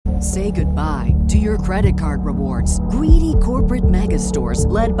Say goodbye to your credit card rewards. Greedy corporate mega stores,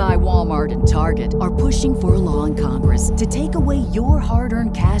 led by Walmart and Target, are pushing for a law in Congress to take away your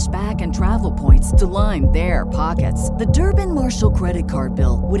hard-earned cash back and travel points to line their pockets. The Durbin-Marshall credit card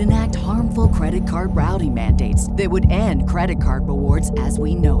bill would enact harmful credit card routing mandates that would end credit card rewards as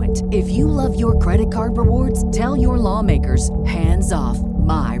we know it. If you love your credit card rewards, tell your lawmakers, hands off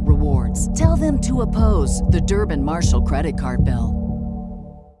my rewards. Tell them to oppose the Durbin-Marshall credit card bill.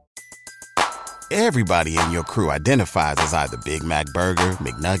 Everybody in your crew identifies as either Big Mac Burger,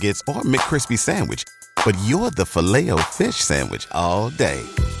 McNuggets, or McCrispy Sandwich. But you're the Filet-O-Fish Sandwich all day.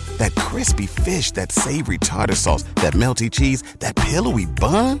 That crispy fish, that savory tartar sauce, that melty cheese, that pillowy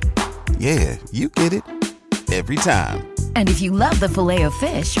bun. Yeah, you get it. Every time. And if you love the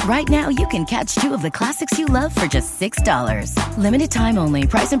Filet-O-Fish, right now you can catch two of the classics you love for just $6. Limited time only.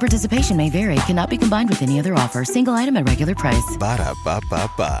 Price and participation may vary. Cannot be combined with any other offer. Single item at regular price.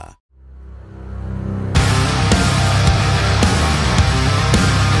 Ba-da-ba-ba-ba.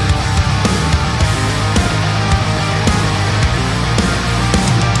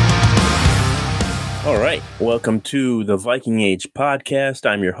 All right, welcome to the Viking Age podcast.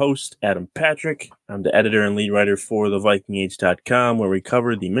 I'm your host, Adam Patrick. I'm the editor and lead writer for thevikingage.com, where we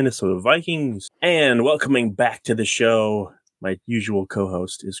cover the Minnesota Vikings. And welcoming back to the show, my usual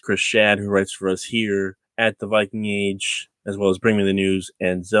co-host is Chris Shad, who writes for us here at the Viking Age, as well as Bring Me the News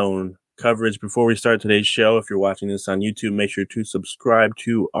and Zone coverage. Before we start today's show, if you're watching this on YouTube, make sure to subscribe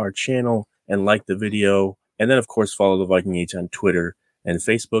to our channel and like the video. And then, of course, follow the Viking Age on Twitter and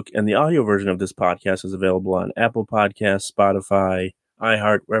Facebook. And the audio version of this podcast is available on Apple Podcasts, Spotify,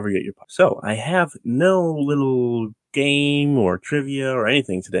 iHeart, wherever you get your podcast. So I have no little game or trivia or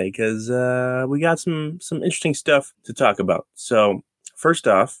anything today because we got some interesting stuff to talk about. So first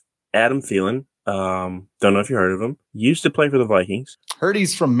off, Adam Thielen. Don't know if you heard of him. Used to play for the Vikings. Heard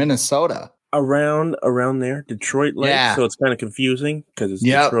he's from Minnesota. Around there, Detroit, so it's kind of confusing because it's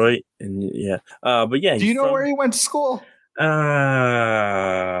Detroit and but yeah. Do you know where he went to school?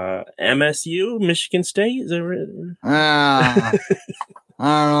 MSU, Michigan State. Is that right? I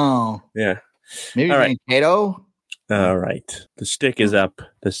don't know. Yeah, maybe Mankato. All right, the stick is up.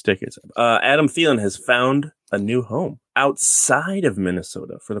 Adam Thielen has found a new home outside of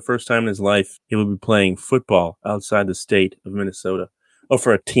Minnesota for the first time in his life. He will be playing football outside the state of Minnesota. Oh,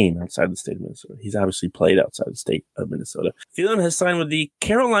 for a team outside the state of Minnesota. He's obviously played outside the state of Minnesota. Thielen has signed with the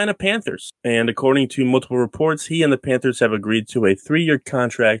Carolina Panthers. And according to multiple reports, he and the Panthers have agreed to a 3-year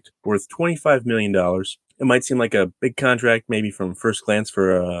contract worth $25 million. It might seem like a big contract, maybe from first glance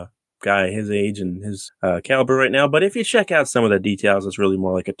for a guy his age and his caliber right now. But if you check out some of the details, it's really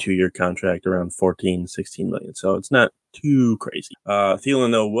more like a 2-year contract around 14, 16 million. So it's not too crazy.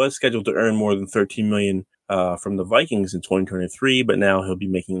 Thielen, though, was scheduled to earn more than 13 million from the Vikings in 2023, but now he'll be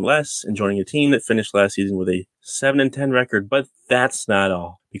making less and joining a team that finished last season with a 7-10 record. But that's not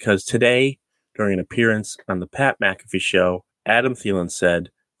all, because today, during an appearance on the Pat McAfee show, Adam Thielen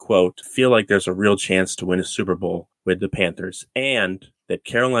said, quote, "Feel like there's a real chance to win a Super Bowl with the Panthers, and that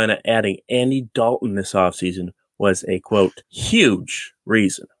Carolina adding Andy Dalton this offseason was a, quote, huge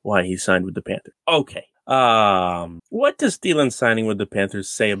reason why he signed with the Panthers." Okay. What does Thielen signing with the Panthers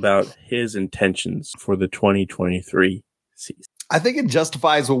say about his intentions for the 2023 season? I think it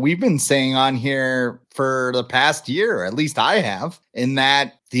justifies what we've been saying on here for the past year, at least I have, in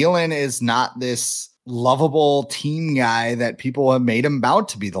that Thielen is not this lovable team guy that people have made him out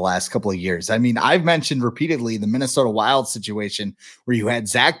to be the last couple of years. I mean, I've mentioned repeatedly the Minnesota Wild situation where you had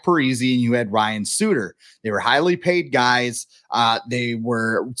Zach Parise and you had Ryan Suter. They were highly paid guys.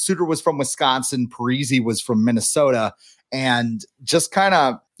 Suter was from Wisconsin. Parise was from Minnesota, and just kind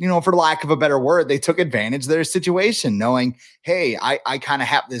of, for lack of a better word, they took advantage of their situation, knowing, hey, I kind of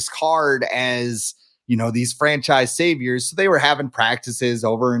have this card as, these franchise saviors. So they were having practices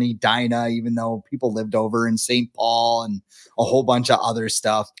over in Edina, even though people lived over in St. Paul and a whole bunch of other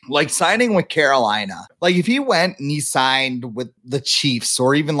stuff. Like signing with Carolina. Like if he went and he signed with the Chiefs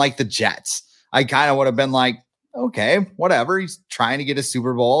or even like the Jets, I kind of would have been like, okay, whatever. He's trying to get a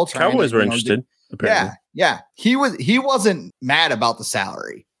Super Bowl. Cowboys were interested. Apparently. Yeah. He wasn't mad about the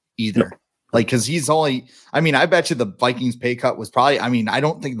salary either. No. Like, because he's only, I bet you the Vikings pay cut was probably, I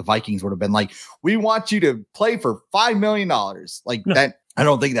don't think the Vikings would have been like, we want you to play for $5 million. That. I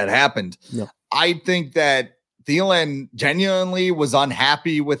don't think that happened. No. I think that Thielen genuinely was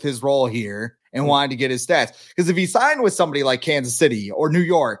unhappy with his role here and wanted to get his stats. Because if he signed with somebody like Kansas City or New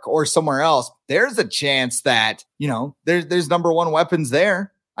York or somewhere else, there's a chance that, there's number one weapons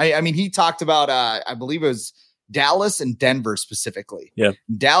there. He talked about, I believe it was Dallas and Denver specifically. Yeah.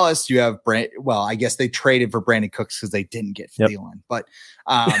 Dallas, you have I guess they traded for Brandon Cooks because they didn't get Thielen. But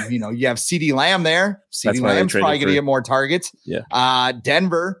you have CeeDee Lamb there. CeeDee Lamb's probably going to get more targets. Yeah.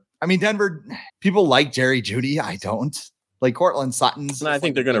 Denver, people like Jerry Jeudy. I don't. Like Cortland Sutton's. And I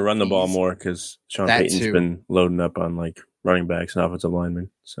think they're going to run the ball more because Sean Payton's been loading up on like running backs and offensive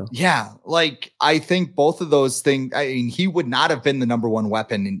linemen. So yeah, like I think both of those things. I mean, he would not have been the number one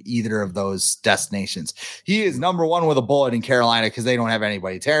weapon in either of those destinations. He is number one with a bullet in Carolina because they don't have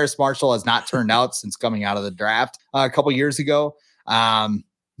anybody. Terrace Marshall has not turned out since coming out of the draft a couple years ago.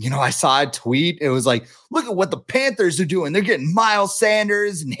 I saw a tweet. It was like, look at what the Panthers are doing. They're getting Miles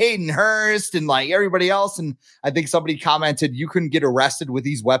Sanders and Hayden Hurst and like everybody else. And I think somebody commented, you couldn't get arrested with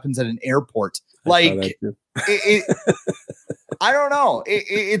these weapons at an airport. Like, I don't know.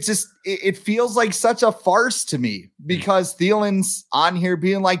 It feels like such a farce to me because Thielen's on here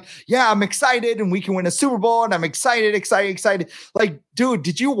being like, yeah, I'm excited and we can win a Super Bowl and I'm excited. Like, dude,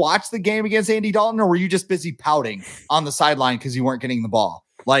 did you watch the game against Andy Dalton or were you just busy pouting on the sideline because you weren't getting the ball?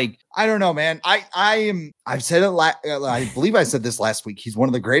 Like, I don't know, man. I've said it. I believe I said this last week. He's one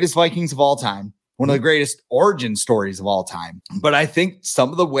of the greatest Vikings of all time. One of the greatest origin stories of all time. But I think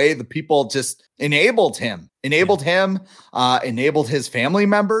some of the way the people just enabled his family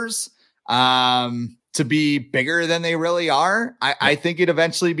members to be bigger than they really are. I think it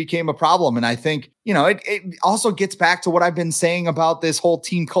eventually became a problem. And I think, it also gets back to what I've been saying about this whole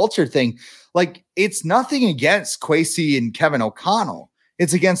team culture thing. Like, it's nothing against Kwesi and Kevin O'Connell.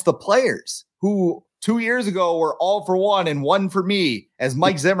 It's against the players who 2 years ago were all for one and one for me as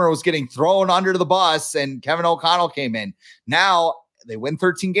Mike Zimmer was getting thrown under the bus and Kevin O'Connell came in. Now they win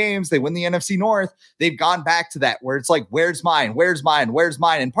 13 games. They win the NFC North. They've gone back to that where it's like, where's mine? Where's mine? Where's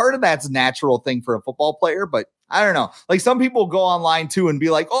mine? And part of that's a natural thing for a football player, but I don't know. Like some people go online too and be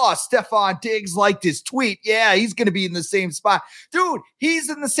like, oh, Stephon Diggs liked his tweet. Yeah, he's going to be in the same spot. Dude,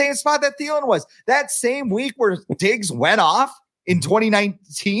 he's in the same spot that Thielen was. That same week where Diggs went off in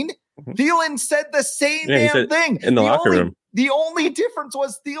 2019, Thielen said the same damn thing in the locker room. The only difference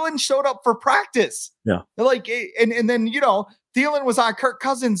was Thielen showed up for practice. Yeah. Like, and then, Thielen was on Kirk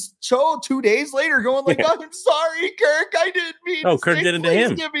Cousins' show 2 days later going like, I'm sorry, Kirk. I didn't mean to. Kirk did it to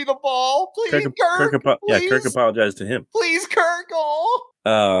him. Give me the ball. Please, Kirk. Kirk apologized to him. Please, Kirk.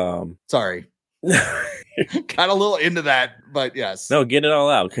 Sorry. Got a little into that, but yes. No, get it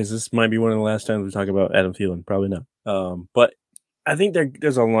all out because this might be one of the last times we talk about Adam Thielen. Probably not. But I think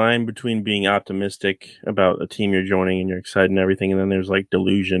there's a line between being optimistic about a team you're joining and you're excited and everything, and then there's like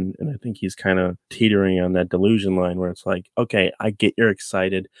delusion. And I think he's kind of teetering on that delusion line where it's like, okay, I get you're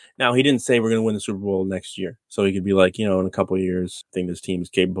excited. Now, he didn't say we're going to win the Super Bowl next year. So he could be like, in a couple of years, I think this team is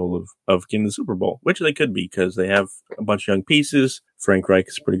capable of getting the Super Bowl, which they could be because they have a bunch of young pieces. Frank Reich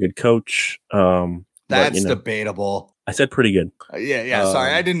is a pretty good coach. That's debatable. I said pretty good. Yeah.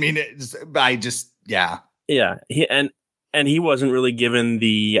 Sorry. I didn't mean it. I just, yeah. Yeah. And he wasn't really given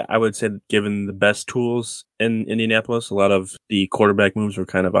the best tools in Indianapolis. A lot of the quarterback moves were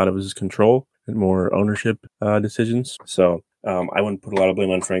kind of out of his control and more ownership decisions. So I wouldn't put a lot of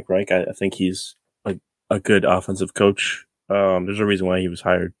blame on Frank Reich. I think he's a good offensive coach. There's a reason why he was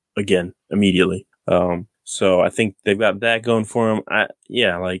hired again immediately. So I think they've got that going for him.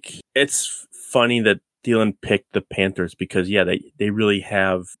 It's funny that Thielen picked the Panthers because they really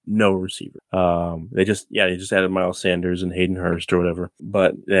have no receiver. They just added Miles Sanders and Hayden Hurst or whatever.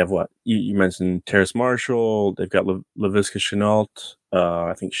 But they have what? You mentioned Terrace Marshall. They've got Laviska Shenault.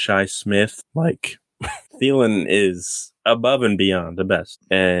 I think Shi Smith. Like Thielen is above and beyond the best.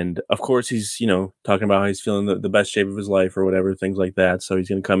 And of course he's, talking about how he's feeling the best shape of his life or whatever, things like that. So he's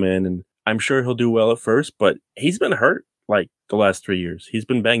going to come in and I'm sure he'll do well at first, but he's been hurt like the last 3 years. He's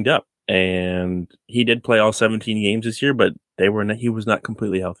been banged up. And he did play all 17 games this year, but he was not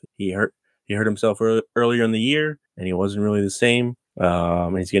completely healthy. He hurt himself earlier in the year, and he wasn't really the same.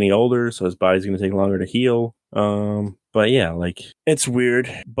 He's getting older, so his body's going to take longer to heal. But yeah, like it's weird.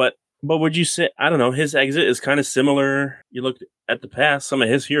 But would you say, I don't know, his exit is kind of similar. You look at the past, some of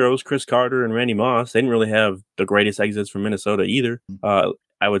his heroes, Chris Carter and Randy Moss, they didn't really have the greatest exits from Minnesota either.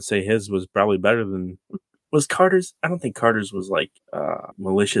 I would say his was probably better than. Was Carter's? I don't think Carter's was like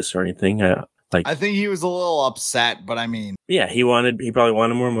malicious or anything. I think he was a little upset, but I mean, yeah, he probably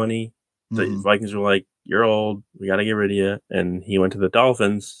wanted more money. The Vikings were like, "You're old, we got to get rid of you," and he went to the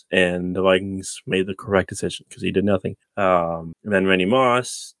Dolphins, and the Vikings made the correct decision because he did nothing. And then Randy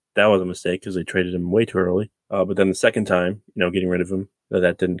Moss, that was a mistake because they traded him way too early. But then the second time, getting rid of him,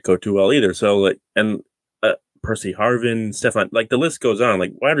 that didn't go too well either. So Percy Harvin, Stephon, like the list goes on.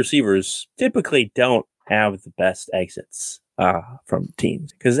 Like wide receivers typically don't have the best exits from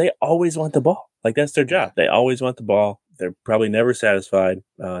teams because they always want the ball. Like, that's their job. They always want the ball. They're probably never satisfied.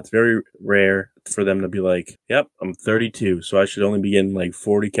 It's very rare for them to be like, yep, I'm 32, so I should only be getting like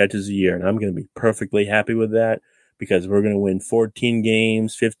 40 catches a year, and I'm going to be perfectly happy with that because we're going to win 14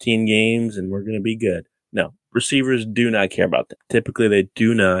 games, 15 games, and we're going to be good. No, receivers do not care about that. Typically, they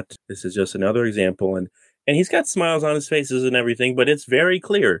do not. This is just another example, and he's got smiles on his faces and everything, but it's very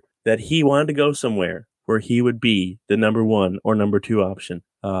clear that he wanted to go somewhere where he would be the number 1 or number 2 option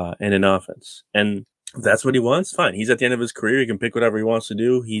in an offense. And if that's what he wants, fine. He's at the end of his career. He can pick whatever he wants to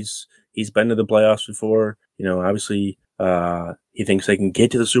do. He's been to the playoffs before. Obviously, he thinks they can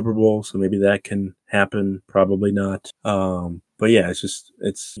get to the Super Bowl, so maybe that can happen. Probably not. But yeah,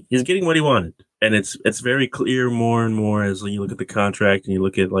 he's getting what he wanted. And it's very clear more and more as you look at the contract and you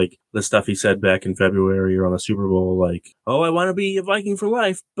look at like the stuff he said back in February or on the Super Bowl, like, oh, I want to be a Viking for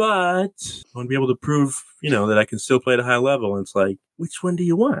life, but I want to be able to prove, that I can still play at a high level. And it's like, which one do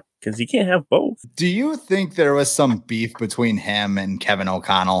you want? Because you can't have both. Do you think there was some beef between him and Kevin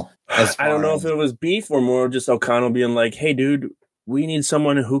O'Connell? I don't know if it was beef or more just O'Connell being like, hey, dude, we need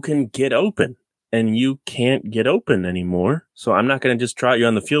someone who can get open. And you can't get open anymore. So I'm not going to just trot you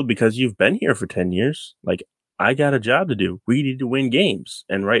on the field because you've been here for 10 years. Like, I got a job to do. We need to win games.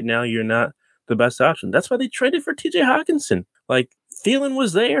 And right now you're not the best option. That's why they traded for TJ Hawkinson. Like, Thielen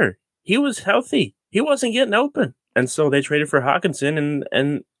was there. He was healthy. He wasn't getting open. And so they traded for Hawkinson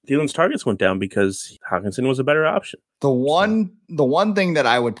and Thielen's targets went down because Hawkinson was a better option. The one thing that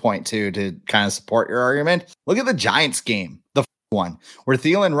I would point to kind of support your argument, look at the Giants game. The one where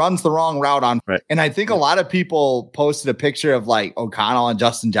Thielen runs the wrong route on. Right. And I think a lot of people posted a picture of like O'Connell and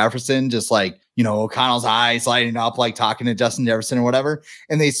Justin Jefferson, just like, O'Connell's eyes lighting up, like talking to Justin Jefferson or whatever.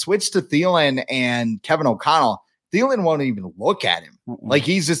 And they switched to Thielen and Kevin O'Connell. Thielen won't even look at him. Like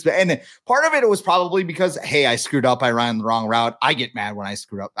he's just, and part of it was probably because, hey, I screwed up. I ran the wrong route. I get mad when I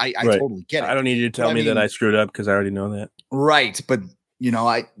screwed up. I totally get it. I don't need you to tell me that I screwed up because I already know that. Right. But,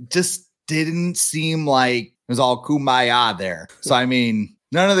 I just didn't seem like it was all kumbaya there. So,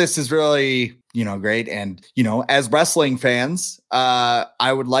 none of this is really, great. And, as wrestling fans,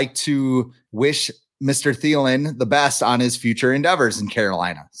 I would like to wish Mr. Thielen the best on his future endeavors in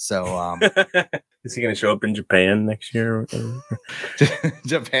Carolina. So, is he going to show up in Japan next year?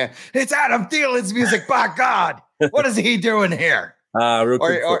 Japan. It's Adam Thielen's music. By God. What is he doing here? Real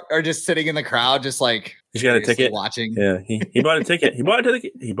quick, or just sitting in the crowd, just like he's got a ticket watching. Yeah, he bought a ticket. He bought a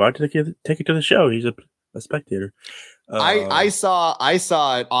ticket to the show. He's a spectator. I saw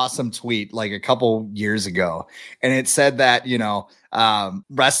an awesome tweet like a couple years ago, and it said that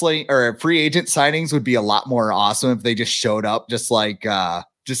wrestling or free agent signings would be a lot more awesome if they just showed up just like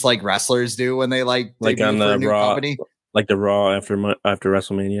wrestlers do when they like on the Raw company. Like the Raw after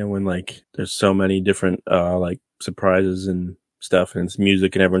WrestleMania when like there's so many different like surprises and stuff and it's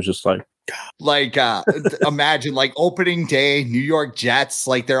music and everyone's just like imagine like opening day New York Jets,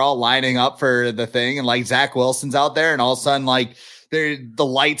 like they're all lining up for the thing and like Zach Wilson's out there and all of a sudden like the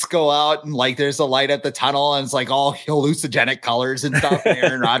lights go out and like there's a light at the tunnel and it's like all hallucinogenic colors and stuff. And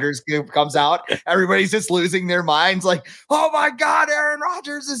Aaron Rodgers comes out, everybody's just losing their minds like, oh my God, Aaron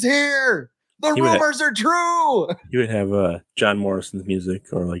Rodgers is here. The rumors are true. You would have John Morrison's music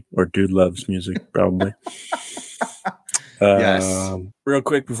or Dude Love's music, probably. Yes. Real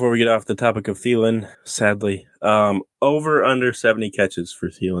quick before we get off the topic of Thielen, sadly, over under 70 catches for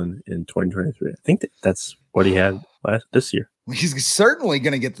Thielen in 2023. I think that's what he had this year. He's certainly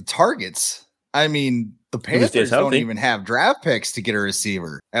going to get the targets. The Panthers don't even have draft picks to get a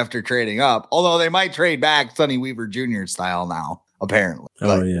receiver after trading up, although they might trade back Sonny Weaver Jr. style now, apparently.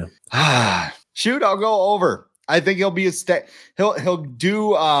 Oh, yeah. Shoot, I'll go over. I think he'll be he'll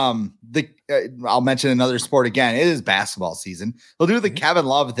do I'll mention another sport again. It is basketball season. He'll do the Kevin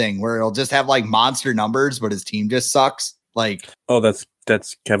Love thing where he'll just have like monster numbers, but his team just sucks. Like, oh, that's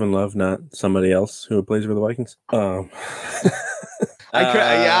Kevin Love, not somebody else who plays for the Vikings.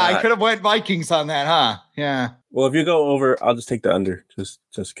 I could have went Vikings on that, huh? Yeah. Well, if you go over, I'll just take the under just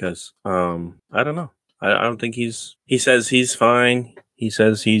because. I don't know. I don't think he says he's fine. He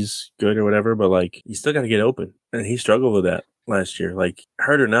says he's good or whatever, but like you still got to get open, and he struggled with that last year. Like,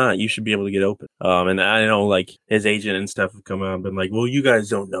 hurt or not, you should be able to get open. And I know like his agent and stuff have come out and been like, well, you guys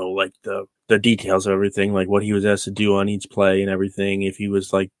don't know like the details of everything, like what he was asked to do on each play and everything. If he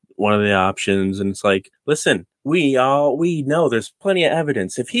was like one of the options, and it's like, listen, we know there's plenty of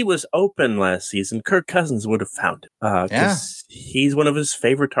evidence. If he was open last season, Kirk Cousins would have found him. Because he's one of his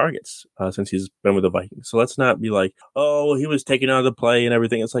favorite targets since he's been with the Vikings. So let's not be like, oh, he was taken out of the play and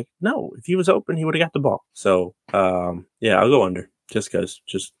everything. It's like, no, if he was open, he would have got the ball. So, I'll go under.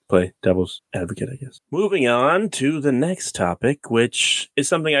 Just play devil's advocate, I guess. Moving on to the next topic, which is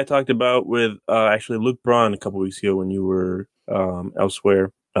something I talked about with actually Luke Braun a couple weeks ago when you were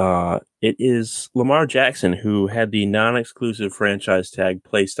elsewhere. It is Lamar Jackson, who had the non-exclusive franchise tag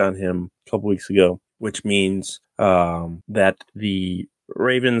placed on him a couple weeks ago, which means that the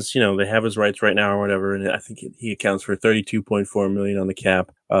Ravens, they have his rights right now or whatever, and I think he accounts for $32.4 million on the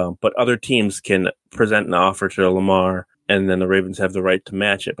cap. But other teams can present an offer to Lamar, and then the Ravens have the right to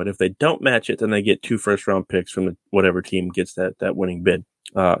match it. But if they don't match it, then they get 2 first-round picks from whatever team gets that winning bid.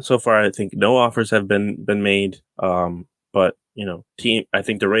 So far, I think no offers have been made. But I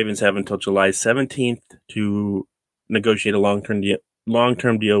think the Ravens have until July 17th to negotiate a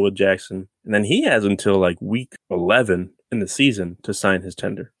long-term deal with Jackson, and then he has until like week 11 in the season to sign his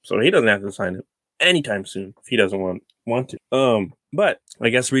tender. So he doesn't have to sign it anytime soon if he doesn't want to. But I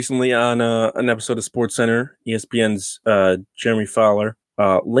guess recently on an episode of SportsCenter, ESPN's Jeremy Fowler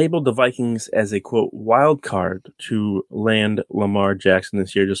labeled the Vikings as a, quote, wild card to land Lamar Jackson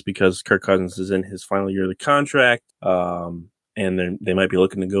this year just because Kirk Cousins is in his final year of the contract, and they might be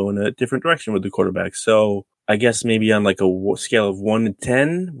looking to go in a different direction with the quarterback. So I guess maybe on like a scale of 1 to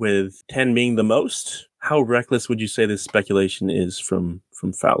 10, with 10 being the most, how reckless would you say this speculation is from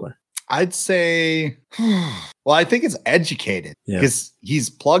Fowler? I'd say, well, I think it's educated because he's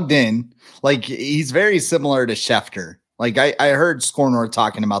plugged in. Like, he's very similar to Schefter. Like, I heard Scornor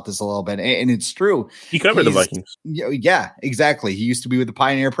talking about this a little bit, and it's true. He covered the Vikings. Yeah, exactly. He used to be with the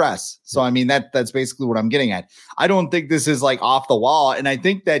Pioneer Press. So, I mean, that's basically what I'm getting at. I don't think this is like off the wall. And I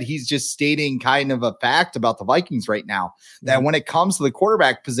think that he's just stating kind of a fact about the Vikings right now, that when it comes to the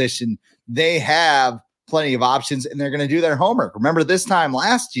quarterback position, they have plenty of options and they're going to do their homework. Remember this time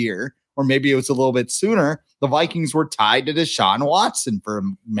last year, or maybe it was a little bit sooner, the Vikings were tied to Deshaun Watson for a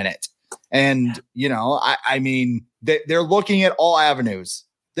minute. And, I mean, they're looking at all avenues.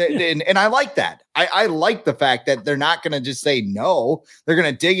 And I like that. I like the fact that they're not going to just say no. They're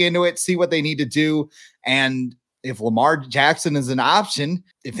going to dig into it, see what they need to do. And if Lamar Jackson is an option,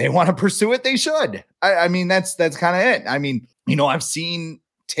 if they want to pursue it, they should. I mean, that's kind of it. I mean, I've seen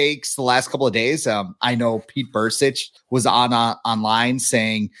takes the last couple of days. I know Pete Bursich was online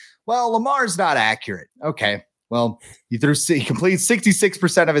saying, well, Lamar's not accurate. Okay. Well, he completed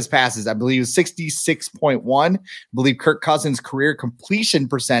 66% of his passes. I believe it was 66.1. I believe Kirk Cousins' career completion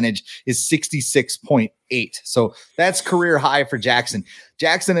percentage is 66.8. So that's career high for Jackson.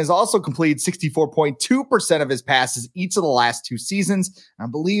 Jackson has also completed 64.2% of his passes each of the last 2 seasons. I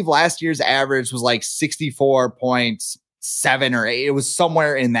believe last year's average was like 64.7 or 8. It was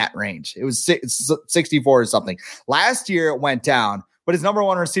somewhere in that range. It was 64 or something. Last year it went down, but his number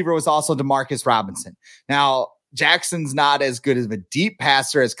 1 receiver was also Demarcus Robinson. Now, Jackson's not as good of a deep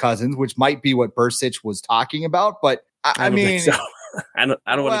passer as Cousins, which might be what Bursich was talking about. But I mean, so. I don't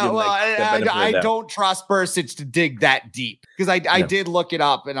want to give I don't trust Bursich to dig that deep, because I did look it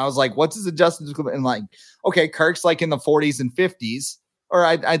up and I was like, what's his adjusted? And like, okay, Kirk's like in the 40s and 50s, or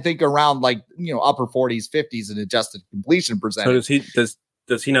I think around like, upper 40s, 50s in adjusted completion percentage. So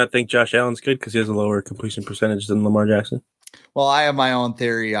does he not think Josh Allen's good because he has a lower completion percentage than Lamar Jackson? Well, I have my own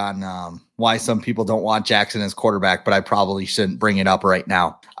theory on why some people don't want Jackson as quarterback, but I probably shouldn't bring it up right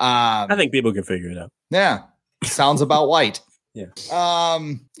now. I think people can figure it out. Yeah. Sounds about white. Yeah.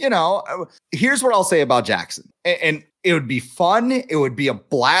 Here's what I'll say about Jackson. And it would be fun. It would be a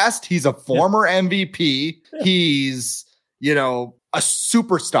blast. He's a former MVP. Yeah. He's, a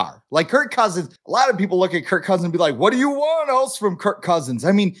superstar. Like Kirk Cousins. A lot of people look at Kirk Cousins and be like, what do you want else from Kirk Cousins?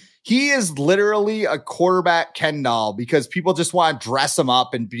 I mean, he is literally a quarterback Ken doll, because people just want to dress him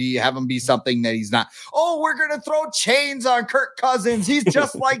up and have him be something that he's not. Oh, we're going to throw chains on Kirk Cousins. He's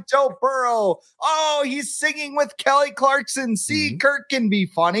just like Joe Burrow. Oh, he's singing with Kelly Clarkson. See, Kirk can be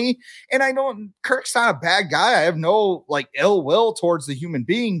funny. And I know Kirk's not a bad guy. I have no ill will towards the human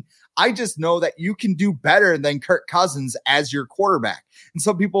being. I just know that you can do better than Kirk Cousins as your quarterback. And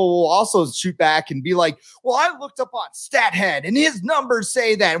some people will also shoot back and be like, well, I looked up on StatHead and his numbers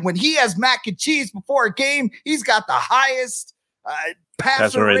say that when he has mac and cheese before a game, he's got the highest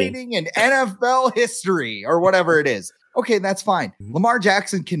passer rating in NFL history, or whatever it is. Okay, that's fine. Lamar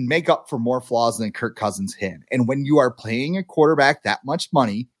Jackson can make up for more flaws than Kirk Cousins can. And when you are paying a quarterback that much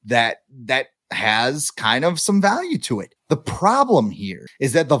money, that has kind of some value to it. The problem here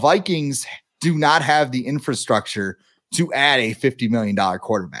is that the Vikings do not have the infrastructure to add a $50 million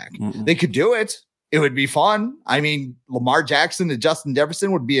quarterback. They could do it. It would be fun. I mean, Lamar Jackson to Justin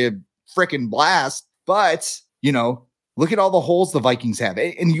Jefferson would be a freaking blast, but Look at all the holes the Vikings have.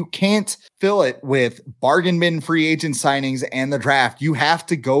 And you can't fill it with bargain bin free agent signings and the draft. You have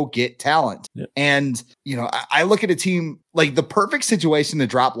to go get talent. Yep. And, I look at a team like the perfect situation to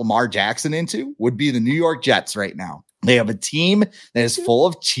drop Lamar Jackson into would be the New York Jets right now. They have a team that is full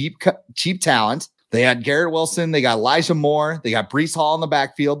of cheap talent. They had Garrett Wilson. They got Elijah Moore. They got Breece Hall in the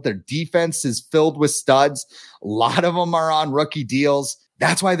backfield. Their defense is filled with studs. A lot of them are on rookie deals.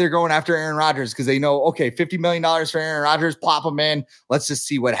 That's why they're going after Aaron Rodgers, because they know, okay, $50 million for Aaron Rodgers, plop him in. Let's just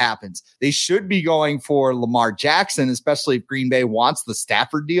see what happens. They should be going for Lamar Jackson, especially if Green Bay wants the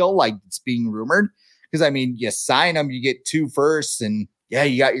Stafford deal like it's being rumored. Because, you sign him, you get 2 firsts, and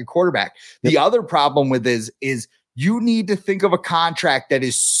you got your quarterback. Yep. The other problem with this is you need to think of a contract that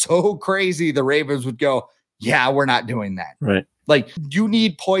is so crazy the Ravens would go, yeah, we're not doing that. Right. Like, you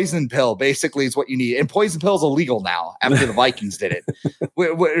need poison pill, basically, is what you need. And poison pill is illegal now after the Vikings did it,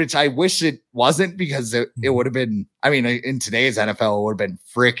 which I wish it wasn't, because it would have been, in today's NFL, it would have been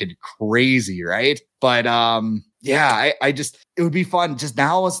freaking crazy, right? But I just, it would be fun. Just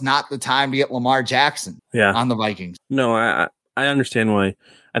now is not the time to get Lamar Jackson on the Vikings. No, I understand why.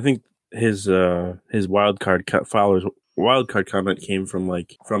 I think his wild card comment came from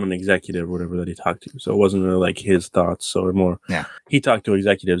an executive or whatever that he talked to. So it wasn't really his thoughts, or more. Yeah. He talked to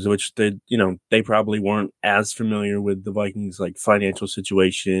executives, which they probably weren't as familiar with the Vikings financial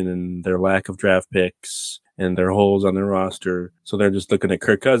situation and their lack of draft picks and their holes on their roster. So they're just looking at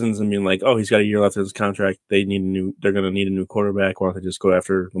Kirk Cousins and being like, oh, he's got a year left of his contract. They're going to need a new quarterback. Why don't they just go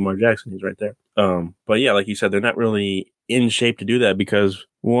after Lamar Jackson? He's right there. But yeah, like you said, they're not really in shape to do that because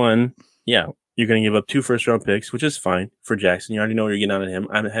you're going to give up 2 first-round picks, which is fine for Jackson. You already know what you're getting out of him.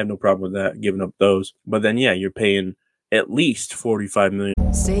 I have no problem with that, giving up those. But then, you're paying at least $45 million.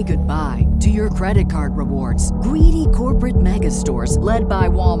 Say goodbye to your credit card rewards. Greedy corporate mega stores, led by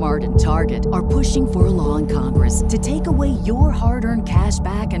Walmart and Target, are pushing for a law in Congress to take away your hard-earned cash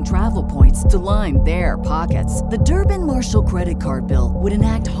back and travel points to line their pockets. The Durbin-Marshall credit card bill would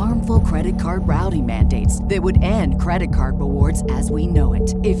enact harmful credit card routing mandates that would end credit card rewards as we know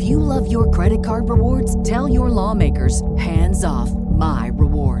it. If you love your credit card rewards, tell your lawmakers, hands off my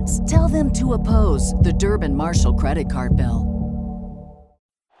rewards. Tell them to oppose the Durbin-Marshall credit card bill.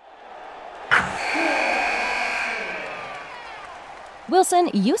 Wilson,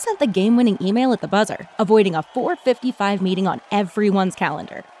 you sent the game-winning email at the buzzer, avoiding a 4:55 meeting on everyone's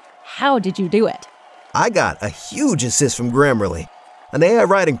calendar. How did you do it? I got a huge assist from Grammarly, an AI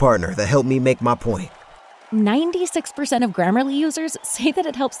writing partner that helped me make my point. 96% of Grammarly users say that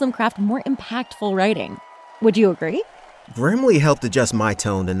it helps them craft more impactful writing. Would you agree? Grammarly helped adjust my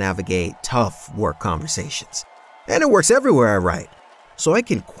tone to navigate tough work conversations. And it works everywhere I write, so I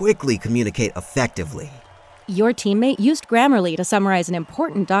can quickly communicate effectively. Your teammate used Grammarly to summarize an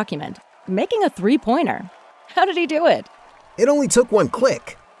important document, making a 3-pointer. How did he do it? It only took 1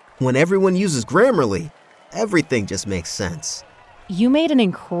 click. When everyone uses Grammarly, everything just makes sense. You made an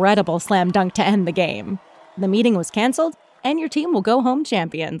incredible slam dunk to end the game. The meeting was canceled, and your team will go home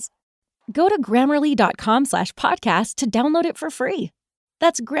champions. Go to Grammarly.com/podcast to download it for free.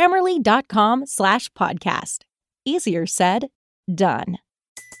 That's Grammarly.com/podcast. Easier said, done.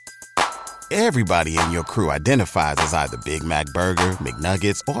 Everybody in your crew identifies as either Big Mac Burger,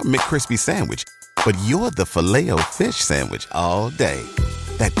 McNuggets, or McCrispy Sandwich. But you're the Filet-O-Fish Sandwich all day.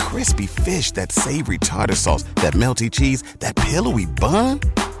 That crispy fish, that savory tartar sauce, that melty cheese, that pillowy bun.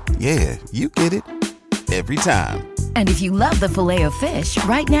 Yeah, you get it. Every time. And if you love the Filet-O-Fish,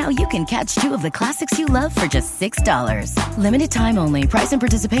 right now you can catch 2 of the classics you love for just $6. Limited time only. Price and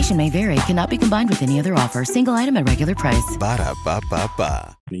participation may vary. Cannot be combined with any other offer. Single item at regular price.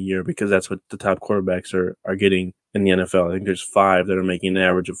 Ba-da-ba-ba-ba. A year, because that's what the top quarterbacks are getting in the NFL. I think there's 5 that are making an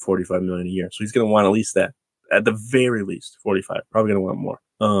average of $45 million a year. So he's going to want at least that. At the very least, 45. Probably going to want more.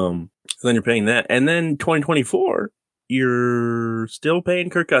 So then you're paying that. And then 2024, you're still paying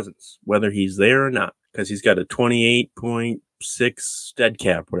Kirk Cousins, whether he's there or not, because he's got a 28.6 dead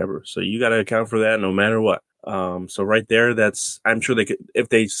cap, whatever. So you got to account for that no matter what. So right there, I'm sure they could, if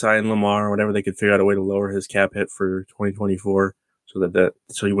they sign Lamar or whatever, they could figure out a way to lower his cap hit for 2024 so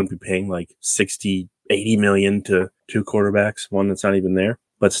you wouldn't be paying like 60, 80 million to 2 quarterbacks, one that's not even there.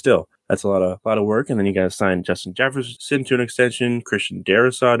 But still, that's a lot of work. And then you got to sign Justin Jefferson to an extension, Christian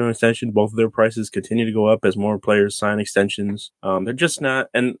Darrisaw to an extension. Both of their prices continue to go up as more players sign extensions. They're just not,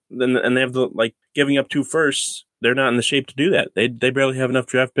 and they have giving up 2 firsts. They're not in the shape to do that. They barely have enough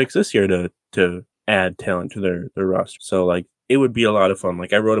draft picks this year to add talent to their roster. So it would be a lot of fun.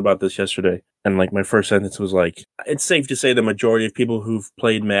 I wrote about this yesterday, and my first sentence was it's safe to say the majority of people who've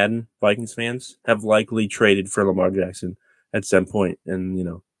played Madden, Vikings fans, have likely traded for Lamar Jackson at some point. And,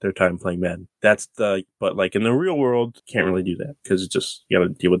 their time playing Madden. But like in the real world, can't really do that because it's just, you got to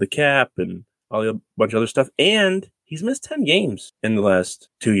deal with the cap and all the bunch of other stuff. And he's missed 10 games in the last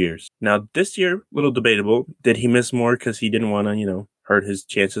 2 years. Now, this year, a little debatable. Did he miss more because he didn't want to, hurt his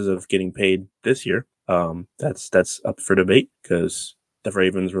chances of getting paid this year? That's up for debate because the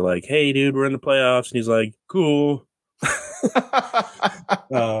Ravens were like, hey, dude, we're in the playoffs. And he's like, cool.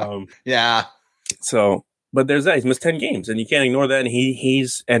 Yeah. So, but there's that. He's missed 10 games, and you can't ignore that.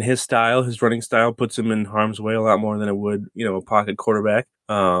 And his running style puts him in harm's way a lot more than it would, a pocket quarterback.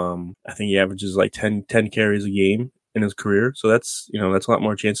 I think he averages like 10 carries a game in his career. So that's a lot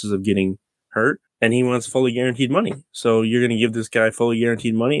more chances of getting hurt. And he wants fully guaranteed money. So you're going to give this guy fully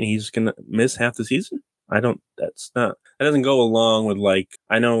guaranteed money and he's going to miss half the season? That doesn't go along with, like,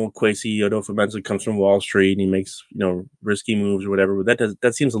 I know Kwesi Adofo-Mensah comes from Wall Street and he makes, risky moves or whatever, but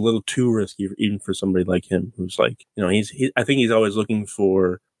that seems a little too risky even for somebody like him who's like, I think he's always looking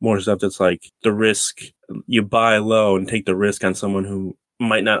for more stuff that's like the risk. You buy low and take the risk on someone who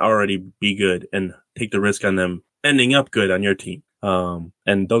might not already be good and take the risk on them ending up good on your team.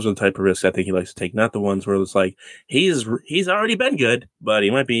 And those are the type of risks I think he likes to take, not the ones where it's like, he's already been good, but he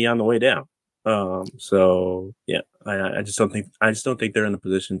might be on the way down. So yeah, I just don't think they're in a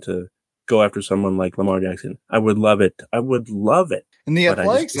position to go after someone like Lamar Jackson. I would love it. And the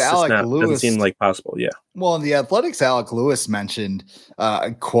Athletics, Alec Lewis, doesn't seem like possible. Yeah. Well, in the Athletics, Alec Lewis mentioned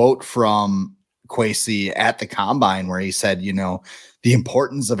a quote from Kwesi at the combine where he said, the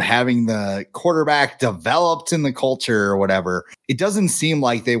importance of having the quarterback developed in the culture or whatever. It doesn't seem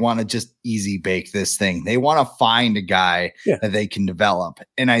like they want to just easy bake this thing. They want to find a guy that they can develop.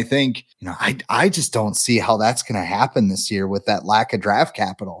 And I think, I just don't see how that's going to happen this year with that lack of draft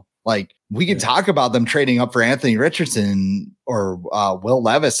capital. Like, we can talk about them trading up for Anthony Richardson or Will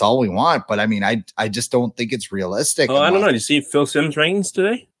Levis all we want, but I mean, I just don't think it's realistic. Oh, I don't know. Did you see Phil Simms' rankings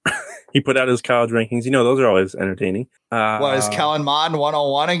today? He put out his college rankings. Those are always entertaining. What is Kellen Mond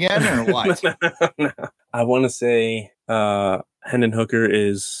 101 again or what? No. I want to say Hendon Hooker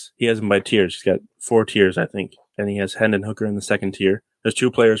he has him by tiers. He's got 4 tiers, I think. And he has Hendon Hooker in the second tier. There's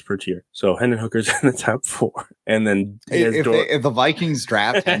 2 players per tier. So Hendon Hooker's in the top 4. And then if the Vikings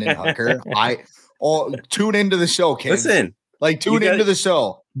draft Hendon Hooker, tune into the show, kids. Listen. Tune into the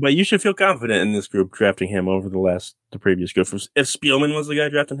show. But you should feel confident in this group drafting him over the previous group. If Spielman was the guy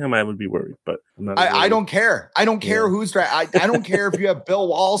drafting him, I would be worried. But I'm not. I don't care. I don't care who's drafting. I don't care if you have Bill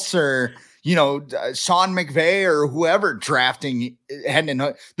Walsh or Sean McVay or whoever drafting Hendon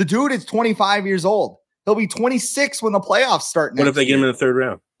Hooker. The dude is 25 years old. He'll be 26 when the playoffs start. What if they get him in the 3rd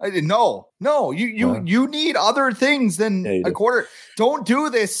round? No. You need other things than a quarter. Don't do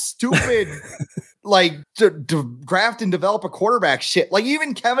this stupid. To draft and develop a quarterback shit. Like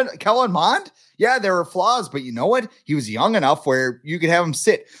even Kellen Mond, there were flaws, but you know what? He was young enough where you could have him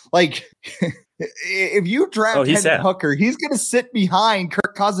sit. Like if you draft Hendon Hooker, he's going to sit behind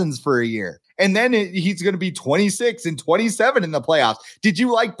Kirk Cousins for a year. And then he's going to be 26 and 27 in the playoffs. Did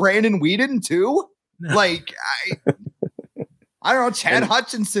you like Brandon Whedon too? No. Like, I don't know. Chad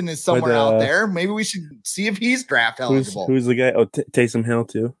Hutchinson is somewhere out there. Maybe we should see if he's draft eligible. Who's the guy? Oh, Taysom Hill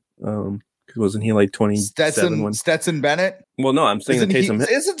too. Wasn't he like 27? Stetson Bennett? Well, no, I'm saying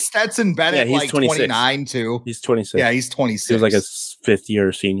isn't Stetson Bennett he's like 26. 29 too? He's 26. Yeah, he's 26. He was like a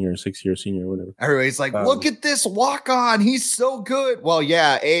 5th-year senior, 6th-year senior, whatever. Everybody's like, look at this walk-on. He's so good. Well,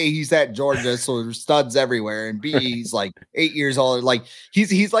 yeah, A, he's at Georgia, so there's studs everywhere. And B, he's like 8 years old. Like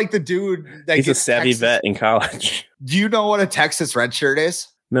he's like the dude that he's a savvy vet in college. Do you know what a Texas red shirt is?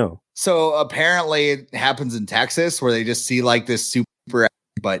 No. So apparently it happens in Texas where they just see like this super,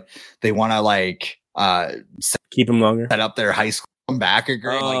 but they want to keep him longer, set up their high school backer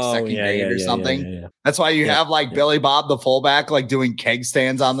grade, second grade or something. Yeah. That's why you have like Billy Bob, the fullback, like doing keg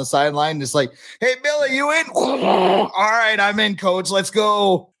stands on the sideline. Just like, hey, Billy, you in? All right, I'm in, coach. Let's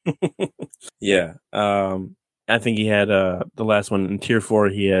go. Yeah. I think he had the last one in tier 4.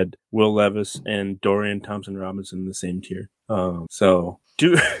 He had Will Levis and Dorian Thompson-Robinson in the same tier. So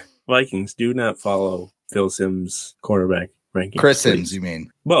Vikings do not follow Phil Simms' quarterback ranking. Chris Sims, you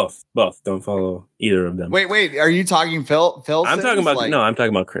mean? Both. Don't follow either of them. Wait. Are you talking Phil? I'm Sims? talking about I'm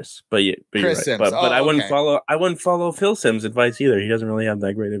talking about Chris. But Chris right. Sims. But I wouldn't follow Phil Sims' advice either. He doesn't really have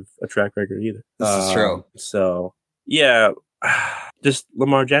that great of a track record either. This is true. So yeah, just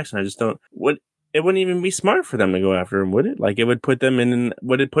Lamar Jackson. I just don't. It wouldn't even be smart for them to go after him, would it? Like, it would put them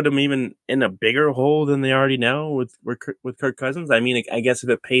would it put them even in a bigger hole than they already know with Kirk Cousins? I mean, I guess if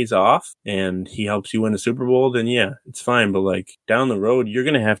it pays off and he helps you win a Super Bowl, then yeah, it's fine. But like down the road, you're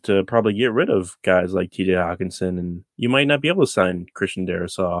going to have to probably get rid of guys like TJ Hawkinson, and you might not be able to sign Christian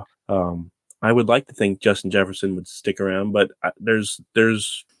Darrisaw. I would like to think Justin Jefferson would stick around, but there's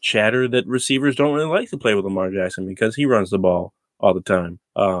chatter that receivers don't really like to play with Lamar Jackson because he runs the ball all the time.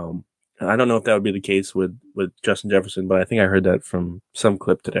 I don't know if that would be the case with Justin Jefferson, but I think I heard that from some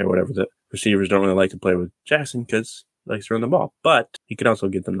clip today or whatever, that receivers don't really like to play with Jackson because he likes to run the ball, but he can also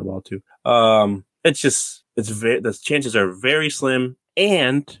get them the ball too. The chances are very slim.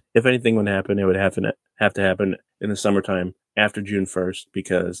 And if anything would happen, it would have to happen in the summertime after June 1st,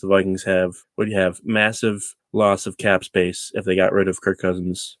 because the Vikings would have massive loss of cap space if they got rid of Kirk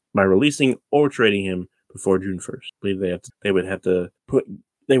Cousins by releasing or trading him before June 1st. I believe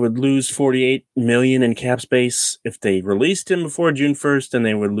they would lose $48 million in cap space if they released him before June 1st, and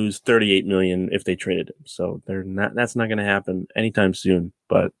they would lose $38 million if they traded him. So that's not going to happen anytime soon.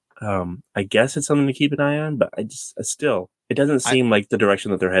 But I guess it's something to keep an eye on. But it doesn't seem like the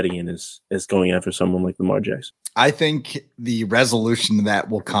direction that they're heading in is going after someone like Lamar Jackson. I think the resolution to that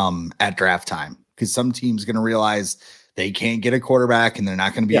will come at draft time, because some team's going to realize they can't get a quarterback and they're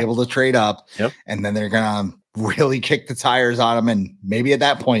not going to be able to trade up. Yep. And then they're going to really kick the tires on him. And maybe at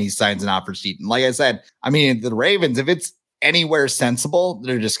that point he signs an offer sheet. And like I said, I mean, the Ravens, if it's anywhere sensible,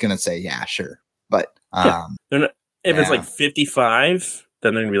 they're just going to say, yeah, sure. But if it's like 55,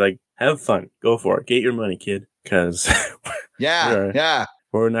 then they're going to be like, have fun. Go for it. Get your money, kid. Because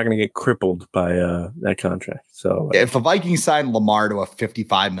we're not going to get crippled by that contract. So if the Vikings sign Lamar to a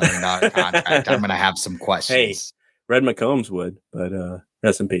 $55 million contract, I'm going to have some questions. Hey, Red McCombs would, but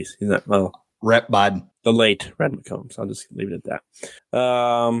rest in peace. He's not, Rep Bud. The late Red McCombs. I'll just leave it at that.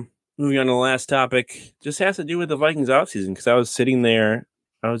 Moving on to the last topic, just has to do with the Vikings offseason, because I was sitting there.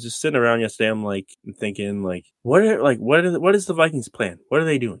 I was just sitting around yesterday. I'm thinking, what is the Vikings' plan? What are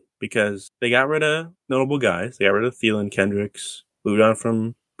they doing? Because they got rid of notable guys. They got rid of Thielen, Kendricks, moved on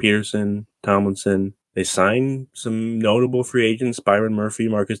from Peterson, Tomlinson. They signed some notable free agents: Byron Murphy,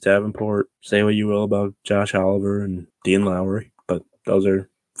 Marcus Davenport. Say what you will about Josh Oliver and Dean Lowry, but those are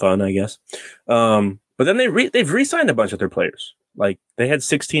fun, I guess. But then they've re-signed a bunch of their players. Like, they had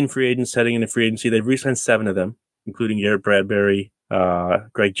 16 free agents heading into free agency. They've re-signed 7 of them, including Garrett Bradbury,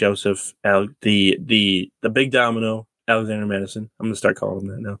 Greg Joseph, the big domino, Alexander Madison. I'm going to start calling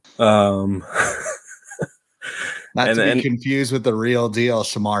him that now. Not to be confused with the real deal,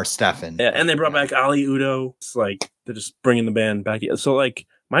 Shamar Stephen. Yeah, and they brought back Ali Udo. It's like they're just bringing the band back. So, like,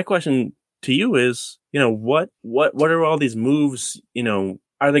 my question to you is, what are all these moves?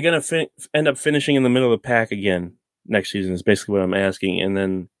 Are they going to end up finishing in the middle of the pack again next season? Is basically what I'm asking. And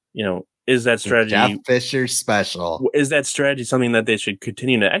then, is that strategy Jeff Fisher special? Is that strategy something that they should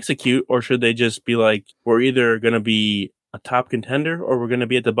continue to execute, or should they just be like, we're either going to be a top contender or we're going to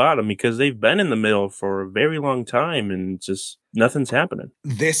be at the bottom, because they've been in the middle for a very long time and just nothing's happening?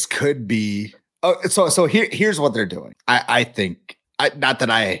 This could be. So here's what they're doing. I think, not that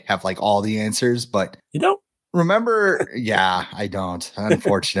I have like all the answers, but remember. Yeah, I don't,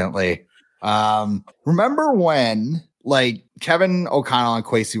 unfortunately. Remember when like Kevin O'Connell and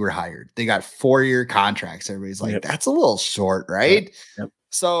Kwesi were hired? They got 4-year contracts. Everybody's like, that's a little short, right? Yep.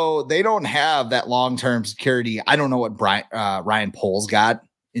 So they don't have that long-term security. I don't know what Ryan Poles got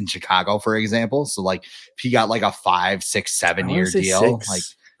in Chicago, for example. So like if he got like a 5, 6, 7-year deal,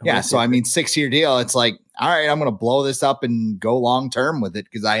 6. So I mean, 6-year deal, it's like, all right, I'm going to blow this up and go long-term with it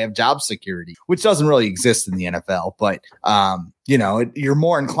because I have job security, which doesn't really exist in the NFL. But, you're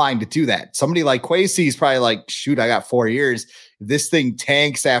more inclined to do that. Somebody like Kwesi is probably like, shoot, I got 4 years. If this thing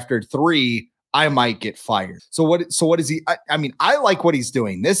tanks after 3, I might get fired. So what is he? I mean, I like what he's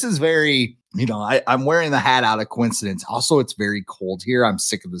doing. This is very, I'm wearing the hat out of coincidence. Also, it's very cold here. I'm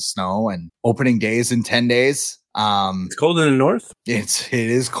sick of the snow, and opening days in 10 days. It's cold in the north. It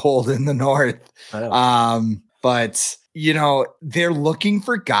is cold in the north. But they're looking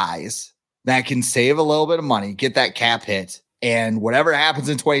for guys that can save a little bit of money, get that cap hit, and whatever happens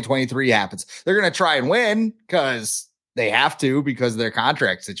in 2023 happens. They're going to try and win because they have to, because of their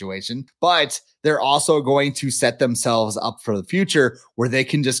contract situation, but they're also going to set themselves up for the future where they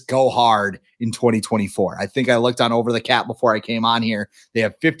can just go hard in 2024. I think I looked on Over the Cap before I came on here. They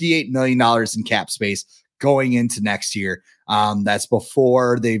have $58 million in cap space going into next year. That's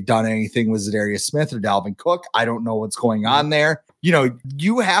before they've done anything with Zadarius Smith or Dalvin Cook. I don't know what's going on there.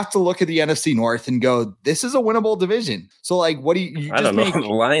 You have to look at the NFC North and go, this is a winnable division. So like, what do you I don't know. The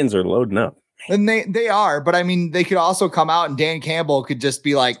Lions are loading up. And they are, but I mean, they could also come out and Dan Campbell could just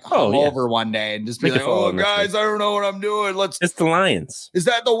be like, over one day and just be like, oh, guys, I don't know what I'm doing. It's the Lions. Is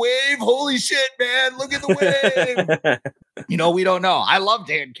that the wave? Holy shit, man. Look at the wave. We don't know. I love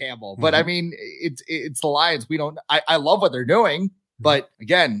Dan Campbell, but I mean, it's the Lions. I love what they're doing. But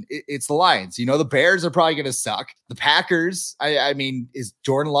again, it's the Lions. The Bears are probably going to suck. The Packers, I mean, is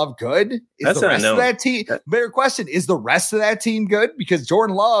Jordan Love good? Is the rest of that team? Better question, is the rest of that team good? Because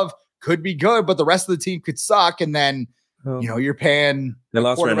Jordan Love could be good, but the rest of the team could suck. And then, you're paying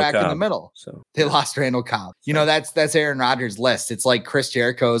the quarterback in the middle. So they lost Randall Cobb. That's Aaron Rodgers' list. It's like Chris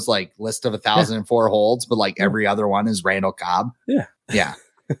Jericho's like list of 1,004 holds, but like every other one is Randall Cobb. Yeah. Yeah.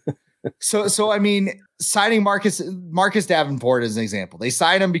 So I mean, signing Marcus Davenport as an example. They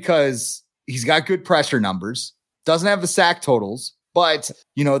signed him because he's got good pressure numbers, doesn't have the sack totals, but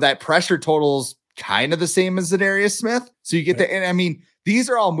that pressure total's kind of the same as Zadarius Smith. So you get that. And I mean,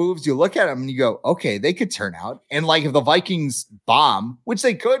 these are all moves you look at them and you go, okay, they could turn out. And like if the Vikings bomb, which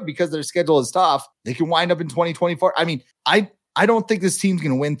they could because their schedule is tough, they can wind up in 2024. I mean, I don't think this team's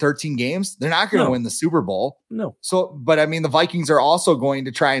going to win 13 games. They're not going to win the Super Bowl. No. So, but I mean, the Vikings are also going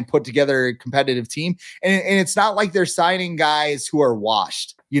to try and put together a competitive team. And it's not like they're signing guys who are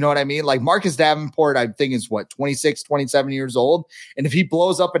washed. You know what I mean? Like Marcus Davenport, I think is 26, 27 years old. And if he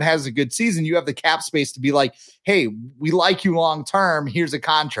blows up and has a good season, you have the cap space to be like, hey, we like you long-term. Here's a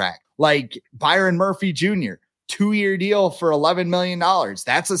contract. Like Byron Murphy Jr., 2-year deal for $11 million.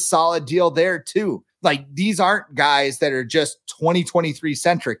 That's a solid deal there too. Like these aren't guys that are just 2023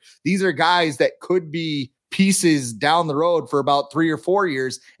 centric. These are guys that could be pieces down the road for about 3 or 4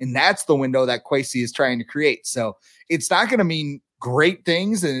 years. And that's the window that Kwesi is trying to create. So it's not going to mean great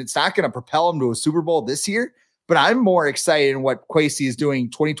things and it's not going to propel him to a Super Bowl this year, but I'm more excited in what Kwesi is doing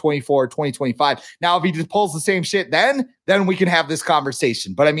 2024, 2025. Now, if he just pulls the same shit, then we can have this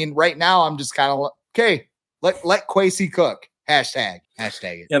conversation. But I mean, right now I'm just kind of okay, let Kwesi cook. Hashtag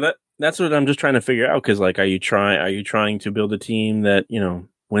it. Yeah, that's what I'm just trying to figure out. Cause like, are you trying to build a team that,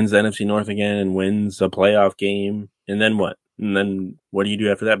 wins the NFC North again and wins a playoff game? And then what? And then what do you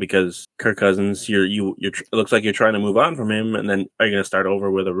do after that? Because Kirk Cousins, it looks like you're trying to move on from him. And then are you going to start over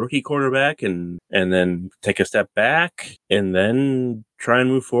with a rookie quarterback and then take a step back and then try and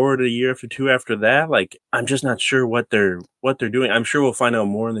move forward a year after two after that? Like, I'm just not sure what they're doing. I'm sure we'll find out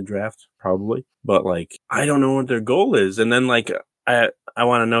more in the draft probably, but like, I don't know what their goal is. And then like, I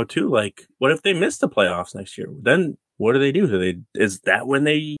want to know too, like, what if they miss the playoffs next year? Then what do they do? Is that when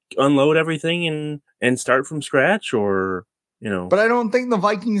they unload everything and start from scratch or, But I don't think the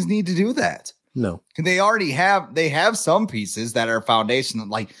Vikings need to do that. No. They already have some pieces that are foundational.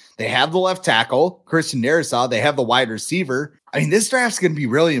 Like they have the left tackle, Christian Darrisaw. They have the wide receiver. I mean, this draft's going to be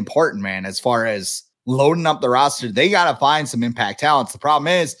really important, man, as far as loading up the roster. They got to find some impact talents. The problem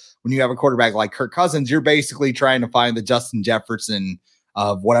is when you have a quarterback like Kirk Cousins, you're basically trying to find the Justin Jefferson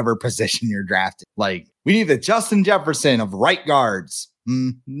of whatever position you're drafted. Like we need the Justin Jefferson of right guards.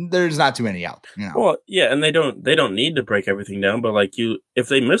 There's not too many out. Well, yeah, and they don't need to break everything down, but like if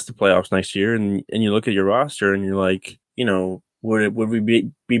they miss the playoffs next year and you look at your roster and you're like, would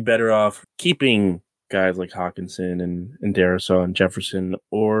we be better off keeping guys like Hawkinson and Darrisaw and Jefferson,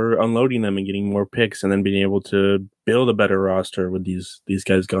 or unloading them and getting more picks and then being able to build a better roster with these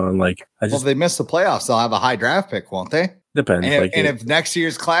guys gone? Like, if they miss the playoffs, they'll have a high draft pick, won't they? Depends. And if next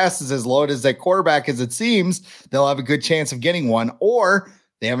year's class is as loaded as that quarterback as it seems, they'll have a good chance of getting one, or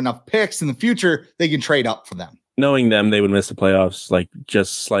they have enough picks in the future, they can trade up for them. Knowing them, they would miss the playoffs like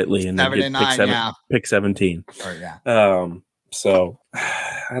just slightly and then get pick 17. Or, yeah. So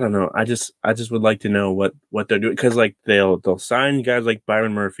I don't know. I just would like to know what they're doing, because like they'll sign guys like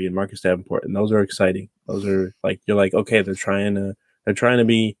Byron Murphy and Marcus Davenport, and those are exciting. Those are like, you're like, okay, they're trying to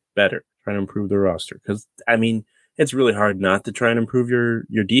be better, trying to improve their roster. Because I mean, it's really hard not to try and improve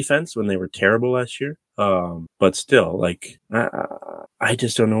your defense when they were terrible last year. But still, like I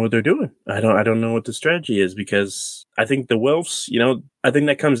just don't know what they're doing. I don't know what the strategy is, because I think the Wilfs, I think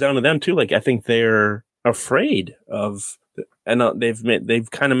that comes down to them too. Like I think they're afraid of. And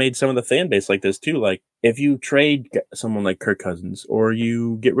they've kind of made some of the fan base like this too. Like if you trade someone like Kirk Cousins or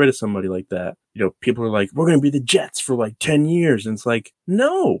you get rid of somebody like that, people are like, we're going to be the Jets for like 10 years. And it's like,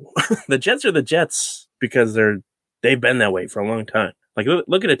 no, the Jets are the Jets because they've been that way for a long time. Like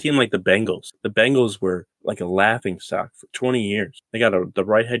look at a team like the Bengals. The Bengals were like a laughing stock for 20 years. They got the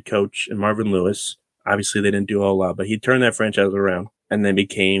right head coach in Marvin Lewis. Obviously they didn't do a whole lot, but he turned that franchise around and then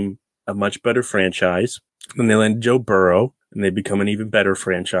became a much better franchise. Then they landed Joe Burrow, and they become an even better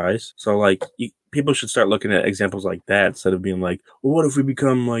franchise. So, like, people should start looking at examples like that instead of being like, well, what if we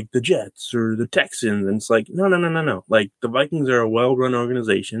become like the Jets or the Texans? And it's like, no. Like, the Vikings are a well-run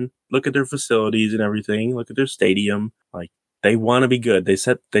organization. Look at their facilities and everything. Look at their stadium. Like, they want to be good. They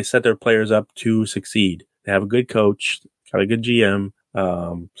set their players up to succeed. They have a good coach, got a good GM.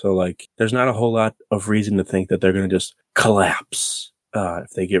 So, like, there's not a whole lot of reason to think that they're going to just collapse. If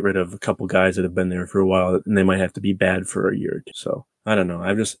they get rid of a couple guys that have been there for a while, and they might have to be bad for a year or two. So I don't know.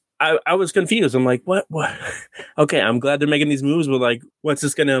 I was confused. I'm like, what? Okay, I'm glad they're making these moves, but like, what's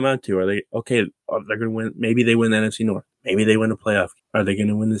this going to amount to? Are they okay? They're going to win. Maybe they win the NFC North. Maybe they win a playoff. Are they going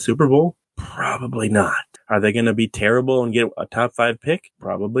to win the Super Bowl? Probably not. Are they going to be terrible and get a top 5 pick?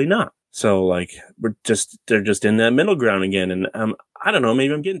 Probably not. So like, they're just in that middle ground again. And I don't know.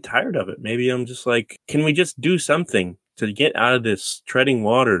 Maybe I'm getting tired of it. Maybe I'm just like, can we just do something to get out of this treading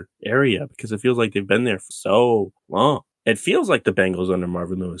water area? Because it feels like they've been there for so long. It feels like the Bengals under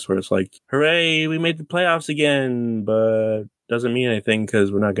Marvin Lewis, where it's like, hooray, we made the playoffs again, but doesn't mean anything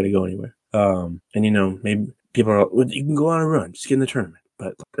because we're not going to go anywhere. And maybe people are, you can go on a run, just get in the tournament,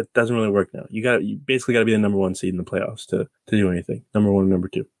 but that doesn't really work now. You basically got to be the number 1 seed in the playoffs to do anything. Number 1, number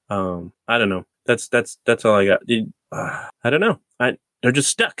 2. I don't know. That's all I got. I don't know. They're just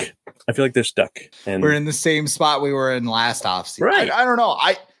stuck. I feel like they're stuck. And we're in the same spot we were in last offseason. Right. I don't know.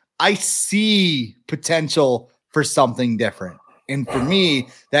 I see potential for something different. And for me,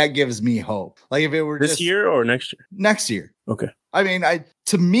 that gives me hope. Like if it were this year or next year? Next year. Okay. I mean,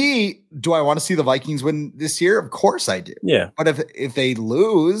 to me, do I want to see the Vikings win this year? Of course I do. Yeah. But if they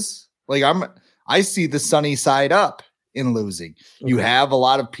lose, like I see the sunny side up in losing. Okay. You have a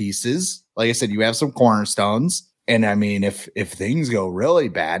lot of pieces. Like I said, you have some cornerstones. And I mean, if things go really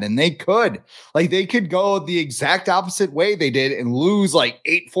bad, and they could go the exact opposite way they did and lose like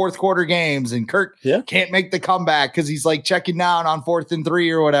 8 fourth quarter games, and Kirk can't make the comeback because he's like checking down on 4th and 3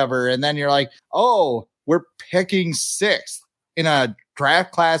 or whatever. And then you're like, oh, we're picking 6th in a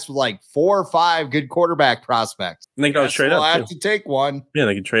draft class with like 4 or 5 good quarterback prospects. And they can trade up. I have to take one. Yeah,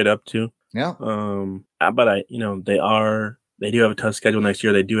 they can trade up too. Yeah. But they do have a tough schedule next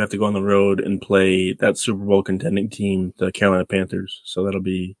year. They do have to go on the road and play that Super Bowl contending team, the Carolina Panthers. So that'll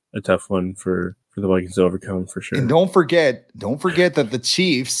be a tough one for the Vikings to overcome for sure. And don't forget that the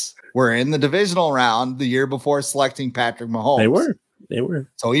Chiefs were in the divisional round the year before selecting Patrick Mahomes. They were.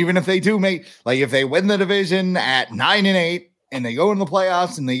 So even if they do make, like if they win the division at 9-8 and they go in the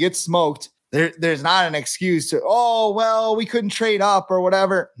playoffs and they get smoked, there's not an excuse to, oh, well, we couldn't trade up or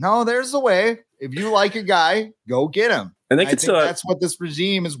whatever. No, there's a way. If you like a guy, go get him. And they could that's what this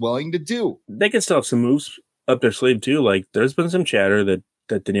regime is willing to do. They could still have some moves up their sleeve too. Like there's been some chatter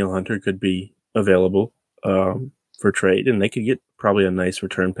that Danielle Hunter could be available for trade, and they could get probably a nice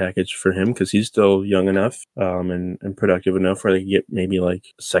return package for him because he's still young enough and productive enough where they could get maybe like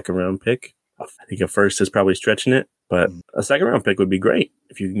a 2nd round pick. I think a 1st is probably stretching it, but a 2nd round pick would be great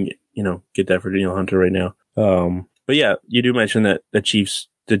if you can get that for Danielle Hunter right now. But yeah, you do mention that the Chiefs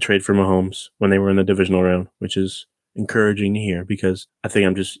did trade for Mahomes when they were in the divisional round, which is encouraging to hear because I think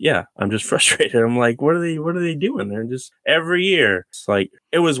I'm just frustrated. I'm like, what are they doing? They're just every year. It's like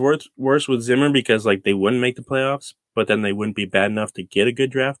it was worse with Zimmer because like they wouldn't make the playoffs, but then they wouldn't be bad enough to get a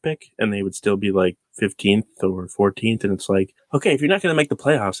good draft pick and they would still be like 15th or 14th. And it's like, okay, if you're not going to make the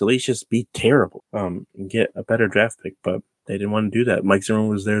playoffs, at least just be terrible, and get a better draft pick. But they didn't want to do that. Mike Zimmer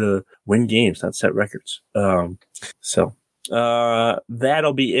was there to win games, not set records. So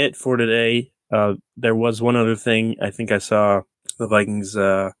that'll be it for today. There was one other thing. I think I saw the Vikings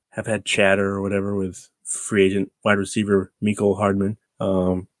have had chatter or whatever with free agent wide receiver Mecole Hardman,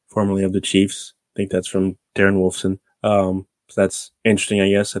 formerly of the Chiefs. I think that's from Darren Wolfson. So that's interesting, I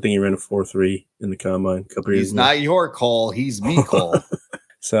guess. I think he ran a 4.3 in the combine a couple years ago. He's not your Cole. He's me, Cole.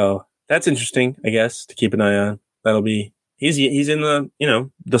 So that's interesting, I guess, to keep an eye on. That'll be he's in the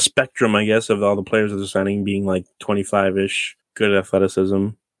the spectrum, I guess, of all the players that are signing, being like 25-ish, good athleticism,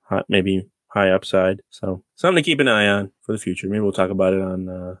 maybe high upside. So something to keep an eye on for the future. Maybe we'll talk about it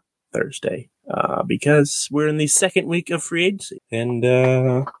on Thursday because we're in the 2nd week of free agency. And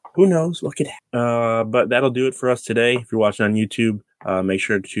who knows what could happen. But that'll do it for us today. If you're watching on YouTube, make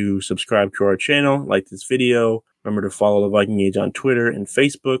sure to subscribe to our channel, like this video. Remember to follow the Viking Age on Twitter and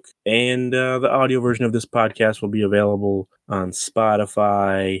Facebook. And the audio version of this podcast will be available on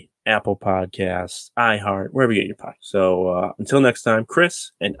Spotify, Apple Podcasts, iHeart, wherever you get your podcast. So until next time,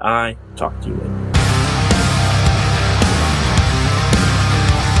 Chris and I talk to you later.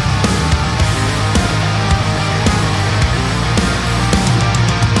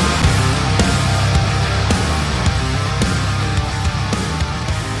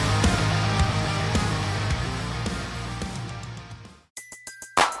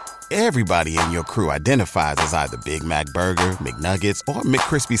 Everybody in your crew identifies as either Big Mac Burger, McNuggets, or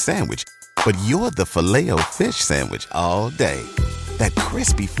McCrispy Sandwich. But you're the Filet-O-Fish Sandwich all day. That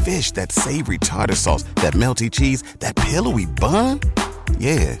crispy fish, that savory tartar sauce, that melty cheese, that pillowy bun.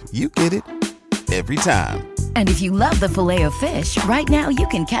 Yeah, you get it. Every time. And if you love the Filet-O-Fish, right now you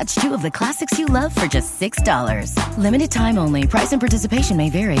can catch 2 of the classics you love for just $6. Limited time only. Price and participation may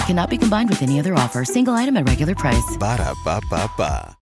vary. Cannot be combined with any other offer. Single item at regular price. Ba-da-ba-ba-ba.